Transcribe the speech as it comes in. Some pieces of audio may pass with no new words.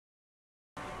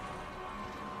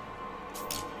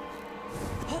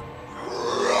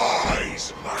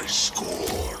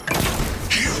scorn.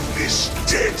 Give this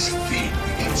dead thing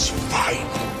its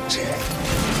final death.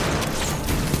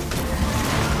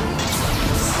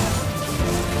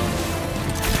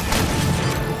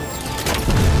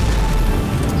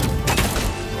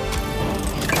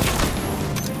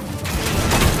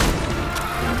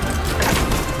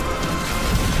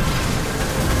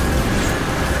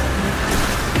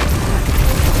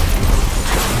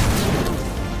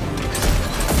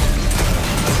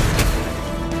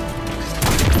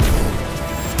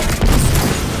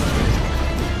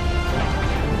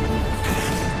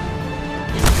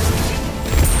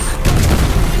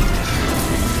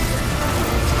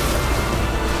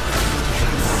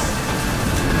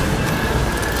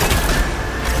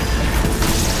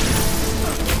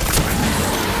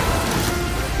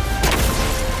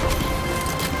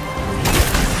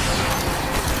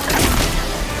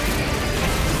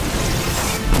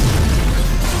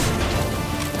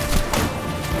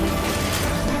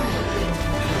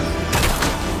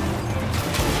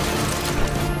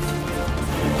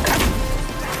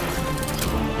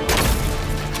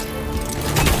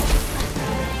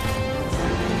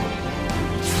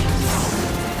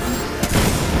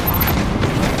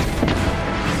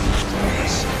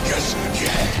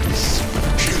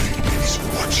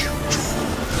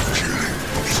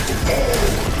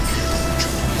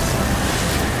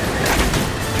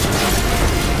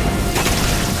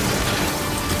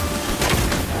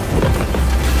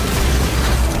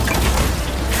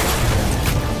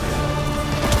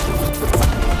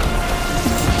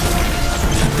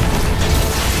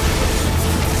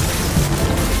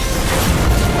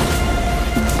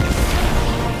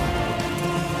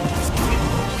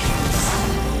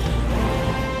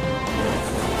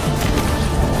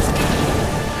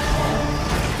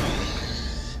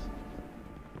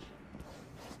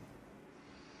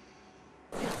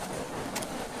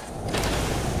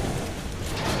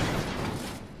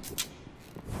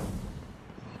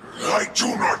 I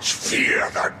do not fear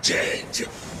the dead.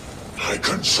 I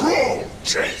control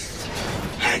death.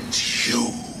 And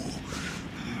you,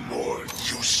 more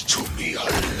used to me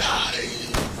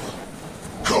alive.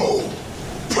 Go,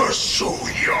 pursue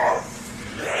your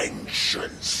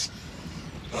vengeance.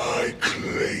 I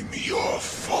claim your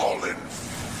fallen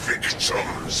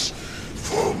victims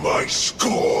for my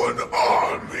Scorn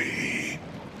army.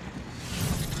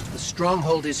 The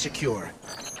stronghold is secure,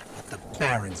 but the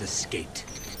Barons escaped.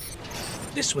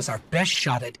 This was our best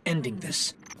shot at ending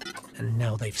this, and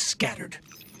now they've scattered.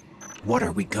 What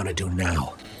are we gonna do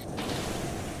now?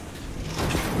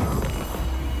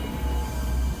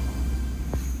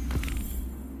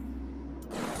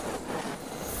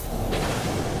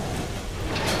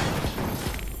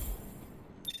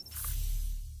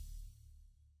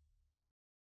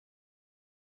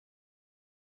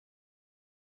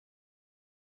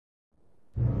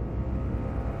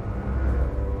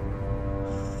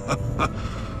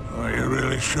 Oh, you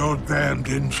really showed them,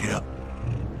 didn't you?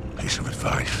 Piece of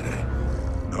advice, eh?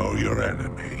 Know your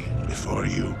enemy before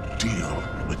you deal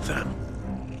with them.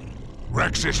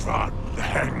 Rexisvan, the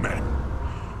hangman.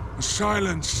 A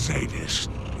silent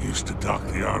sadist, used to dock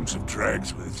the arms of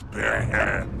dregs with his bare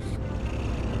hands.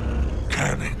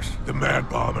 Cannix, the mad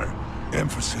bomber,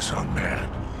 emphasis on mad.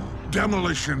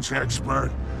 Demolitions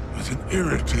expert, with an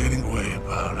irritating way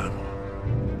about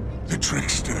him. The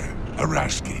trickster,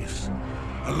 Araskis.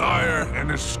 A liar and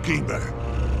a schemer.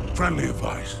 Friendly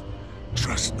advice.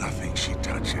 Trust nothing she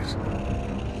touches.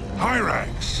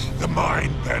 Hyrax, the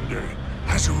mind bender,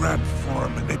 has a rep for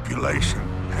manipulation.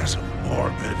 Has a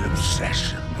morbid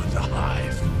obsession with the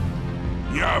Hive.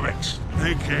 Yavix,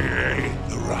 aka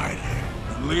the Rider,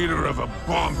 the leader of a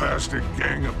bombastic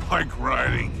gang of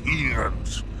pike-riding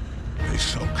heathens. They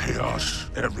sow chaos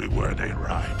everywhere they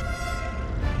ride.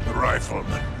 The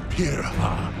Rifleman,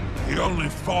 Pirha, the only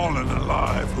fallen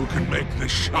alive who can make the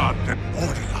shot that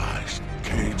mortalized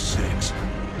Cade 6.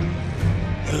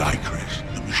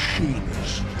 Elikris, the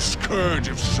Machinist, scourge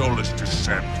of soulless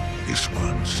descent. This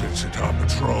one sits atop a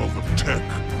trove of tech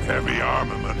and heavy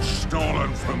armament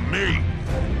stolen from me.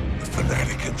 The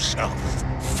Fanatic himself,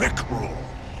 Fikrul,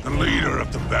 the leader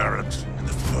of the Barons and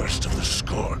the first of the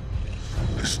Scorn.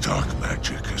 His dark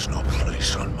magic has no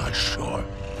place on my shore.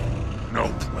 No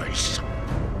place.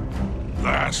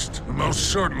 Last, and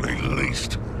most certainly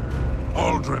least,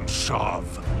 Aldrin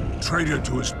Sov, traitor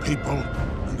to his people,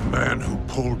 and the man who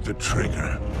pulled the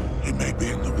trigger. He may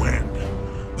be in the wind,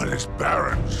 but his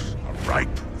barons are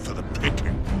ripe for the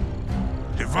picking.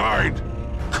 Divide,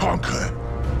 conquer,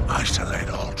 isolate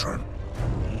Aldrin.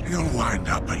 He'll wind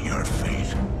up at your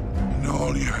feet, and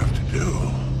all you have to